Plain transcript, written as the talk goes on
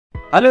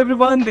Hello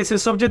everyone, this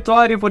is Subjit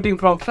Roy reporting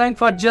from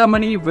Frankfurt,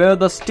 Germany, where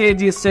the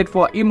stage is set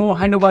for EMO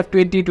Hannover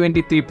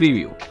 2023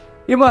 preview.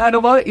 EMO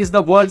Hannover is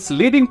the world's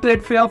leading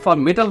trade fair for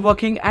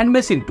metalworking and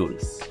machine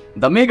tools.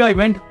 The mega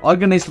event,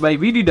 organized by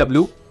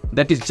VDW,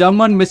 that is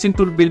German Machine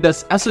Tool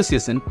Builders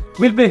Association,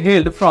 will be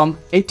held from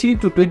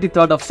 18th to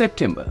 23rd of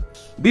September.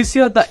 This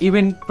year the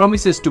event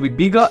promises to be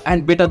bigger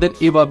and better than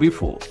ever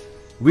before.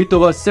 With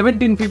over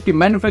 1750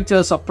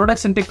 manufacturers of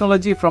products and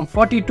technology from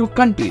 42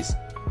 countries,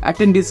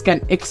 attendees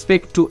can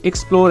expect to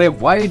explore a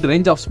wide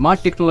range of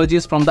smart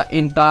technologies from the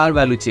entire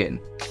value chain.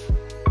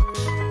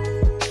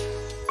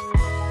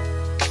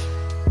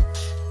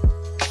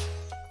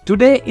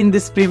 Today in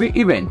this preview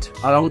event,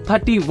 around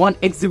 31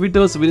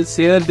 exhibitors will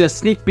share their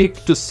sneak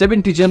peek to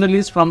 70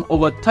 journalists from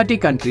over 30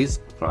 countries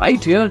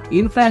right here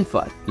in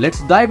Frankfurt.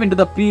 Let's dive into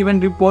the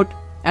pre-event report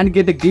and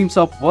get a glimpse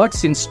of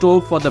what's in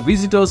store for the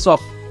visitors of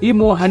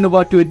EMO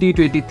Hannover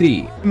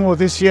 2023.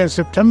 This year in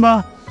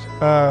September,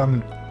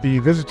 the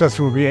visitors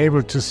will be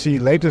able to see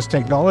latest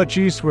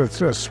technologies with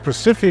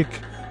specific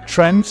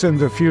trends in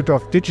the field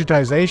of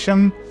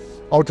digitization.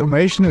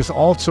 Automation is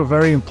also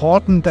very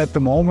important at the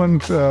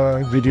moment.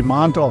 The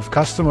demand of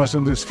customers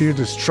in this field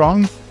is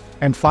strong.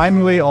 And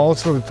finally,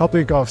 also the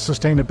topic of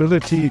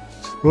sustainability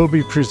will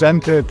be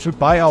presented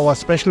by our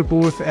special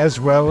booth as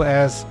well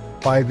as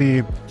by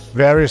the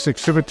various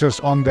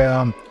exhibitors on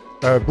their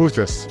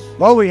booths.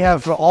 Well, we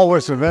have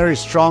always a very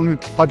strong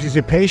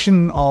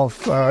participation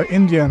of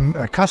Indian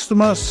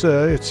customers.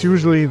 It's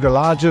usually the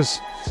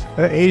largest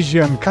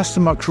Asian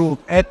customer group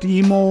at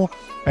EMO,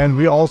 and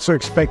we also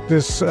expect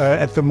this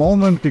at the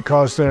moment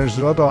because there's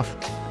a lot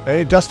of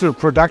industrial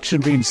production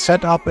being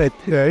set up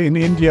in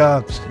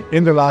India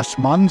in the last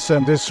months,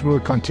 and this will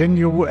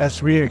continue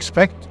as we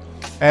expect.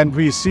 And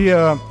we see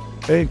an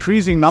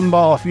increasing number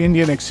of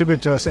Indian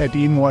exhibitors at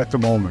EMO at the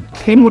moment.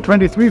 EMO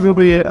 23 will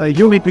be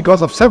unique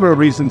because of several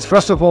reasons.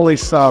 First of all,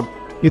 it's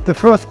the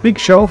first big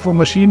show for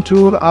machine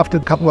tool after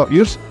a couple of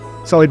years.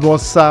 So it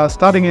was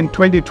starting in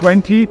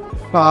 2020.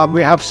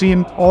 We have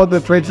seen all the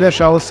trade fair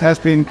shows has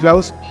been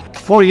closed.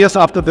 4 years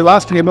after the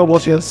last EMO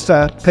was just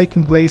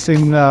taking place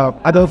in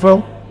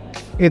Hannover.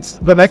 It's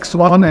the next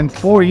one, and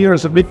 4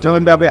 years of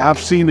midterm where we have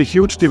seen a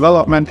huge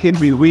development in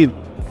between.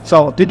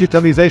 So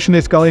digitalization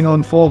is going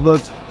on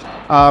forward.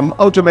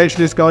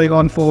 Automation is going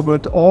on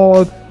forward.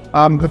 All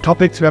the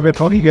topics where we're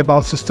talking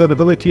about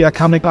sustainability are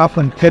coming up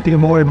and getting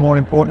more and more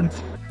important.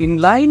 In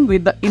line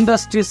with the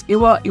industry's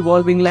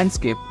ever-evolving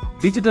landscape,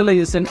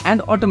 digitalization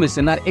and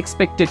automation are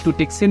expected to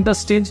take center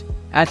stage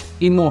at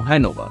EMO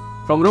Hannover.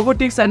 From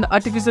robotics and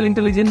artificial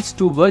intelligence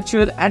to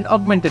virtual and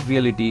augmented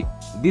reality,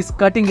 these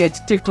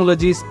cutting-edge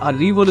technologies are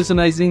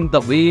revolutionizing the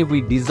way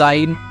we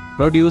design,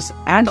 produce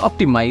and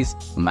optimize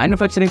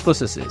manufacturing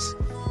processes.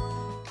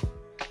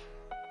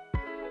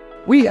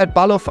 We at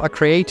Balluff are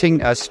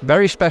creating a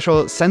very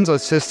special sensor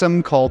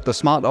system called the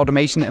Smart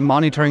Automation and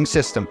Monitoring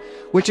System,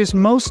 which is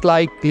most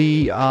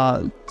likely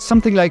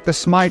something like the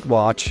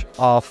smartwatch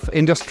of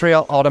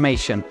industrial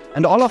automation.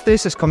 And all of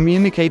this is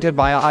communicated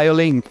via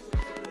IO-Link,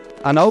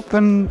 an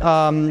open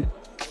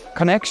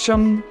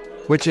connection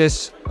which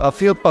is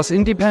field bus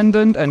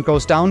independent and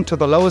goes down to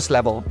the lowest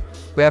level.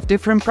 We have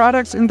different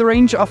products in the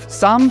range of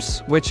SAMs,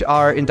 which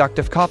are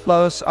inductive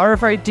couplers,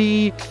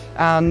 RFID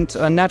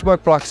and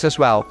network blocks as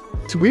well.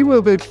 So we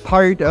will be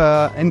part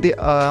of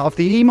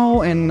the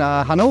EMO in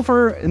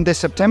Hannover in this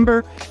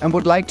September and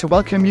would like to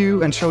welcome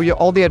you and show you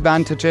all the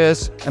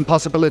advantages and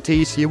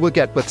possibilities you will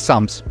get with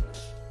SAMs.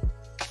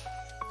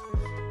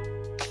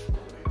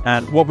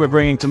 And what we're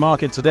bringing to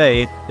market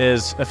today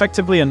is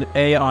effectively an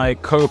AI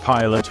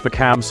co-pilot for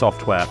CAM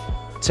software.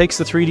 It takes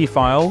the 3D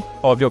file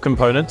of your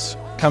components,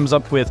 comes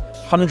up with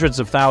hundreds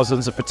of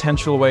thousands of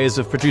potential ways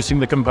of producing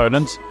the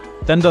components,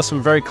 then does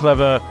some very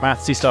clever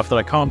mathsy stuff that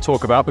I can't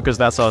talk about because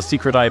that's our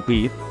secret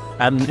IP,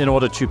 and in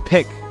order to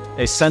pick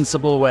a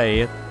sensible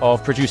way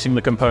of producing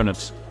the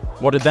components.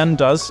 What it then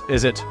does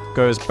is it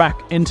goes back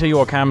into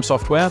your CAM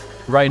software,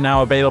 right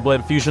now available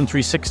in Fusion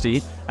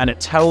 360, and it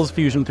tells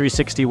Fusion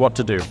 360 what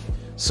to do.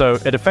 So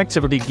it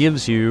effectively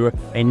gives you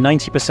a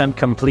 90%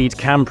 complete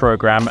CAM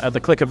program at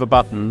the click of a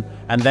button,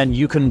 and then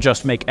you can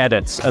just make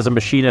edits as a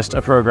machinist,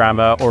 a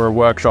programmer, or a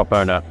workshop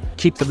owner.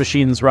 Keep the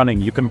machines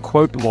running. You can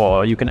quote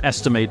more, you can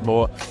estimate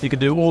more, you can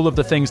do all of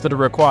the things that are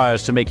required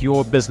to make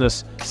your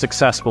business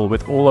successful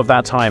with all of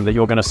that time that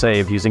you're going to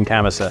save using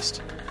CAM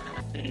Assist.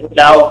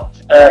 Now,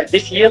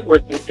 this year we're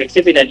going to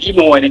exhibit at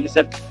EMO, and it's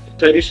a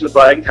traditional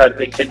buying card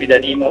to exhibit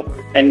at EMO,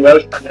 and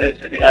welcome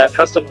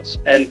customers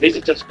and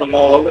visitors from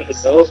all over the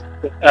world.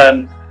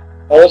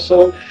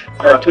 Also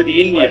to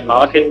the Indian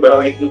market, where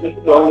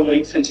we've grown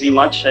recently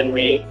much, and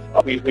we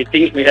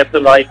think we have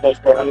the right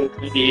offer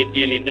to the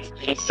Indian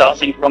industry,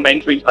 starting from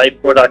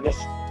entry-type products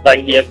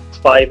like the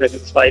X5 and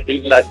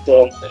X5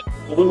 platform,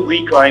 full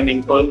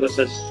regrinding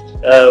purposes,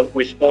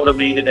 with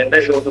automated and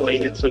less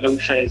automated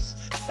solutions,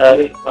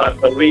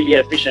 but really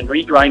efficient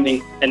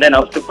regrinding, and then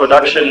up to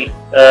production,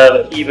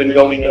 even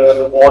going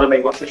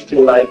automated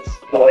system like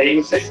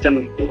AIM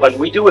system. But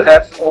we do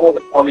have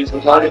all these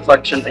component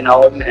functions in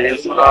our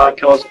hands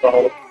because of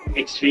our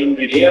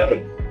extremely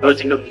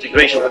vertical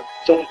integration.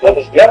 So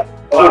yeah,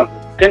 you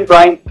can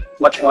grind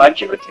much more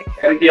accurately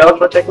with the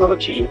Ultra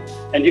technology,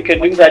 and you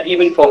can do that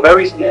even for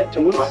very small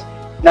tools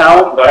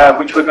now,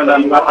 which we're going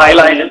to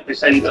highlight and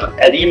present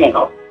at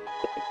EMO.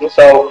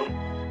 So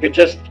you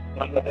just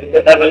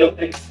have a look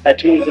at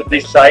tools of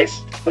this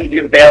size,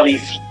 you can barely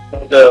see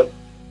the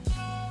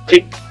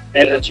thick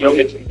and the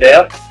geometry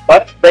there,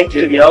 but thanks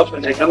to the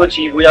Ultra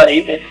technology, we are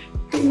able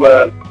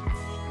to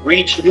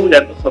reach new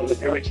levels of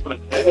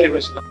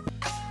accuracy.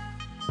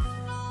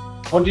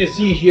 What you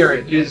see here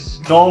is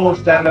normal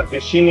standard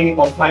machining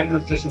of high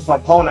precision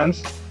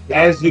components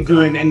as you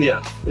do in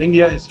India.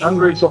 India is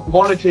hungry for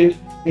quality.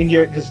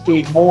 India is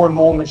doing more and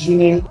more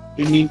machining.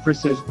 You need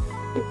precision.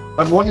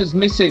 But what is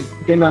missing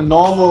in a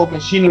normal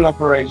machining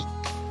operation?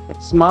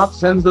 Smart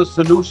sensor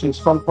solutions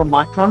from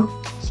pro-micron,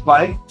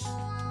 spike,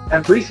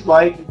 and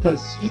pre-spike. You can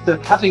see the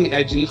cutting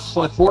edges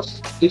for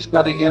each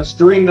cutting edge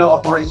during the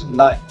operation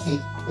life.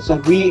 So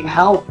we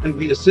help and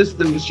we assist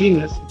the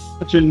machinist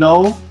to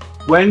know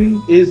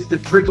when is the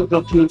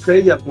critical tool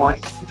failure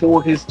point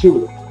for his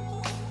tool.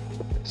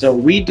 So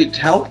we did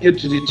help you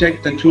to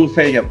detect the tool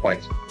failure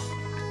point.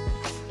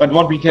 But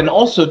what we can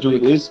also do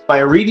is, by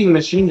reading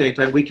machine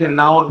data, we can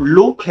now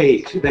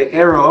locate the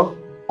error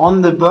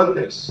on the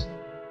workpiece.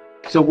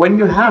 So when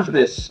you have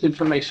this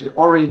information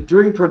already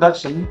during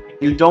production,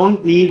 you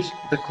don't need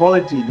the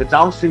quality, the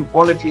downstream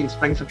quality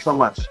inspection so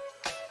much.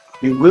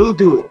 You will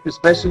do it,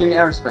 especially in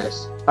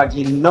aerospace, but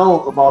you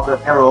know about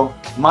the error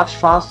much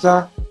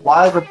faster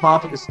while the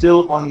part is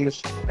still on the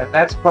machine. And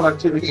that's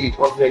productivity,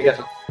 what we're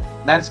getting.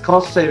 That's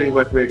cost saving,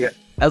 what we're getting.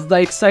 As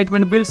the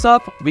excitement builds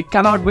up, we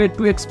cannot wait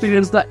to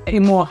experience the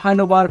EMO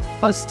Hannover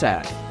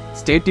firsthand.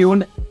 Stay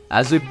tuned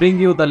as we bring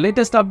you the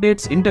latest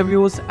updates,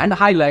 interviews, and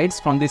highlights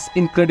from this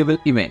incredible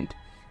event.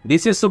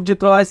 This is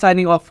Subjit Roy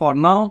signing off for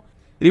now,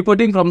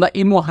 reporting from the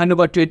EMO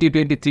Hannover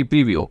 2023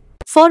 preview.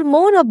 For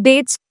more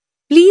updates,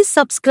 please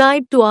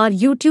subscribe to our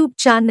YouTube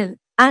channel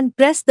and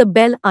press the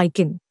bell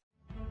icon.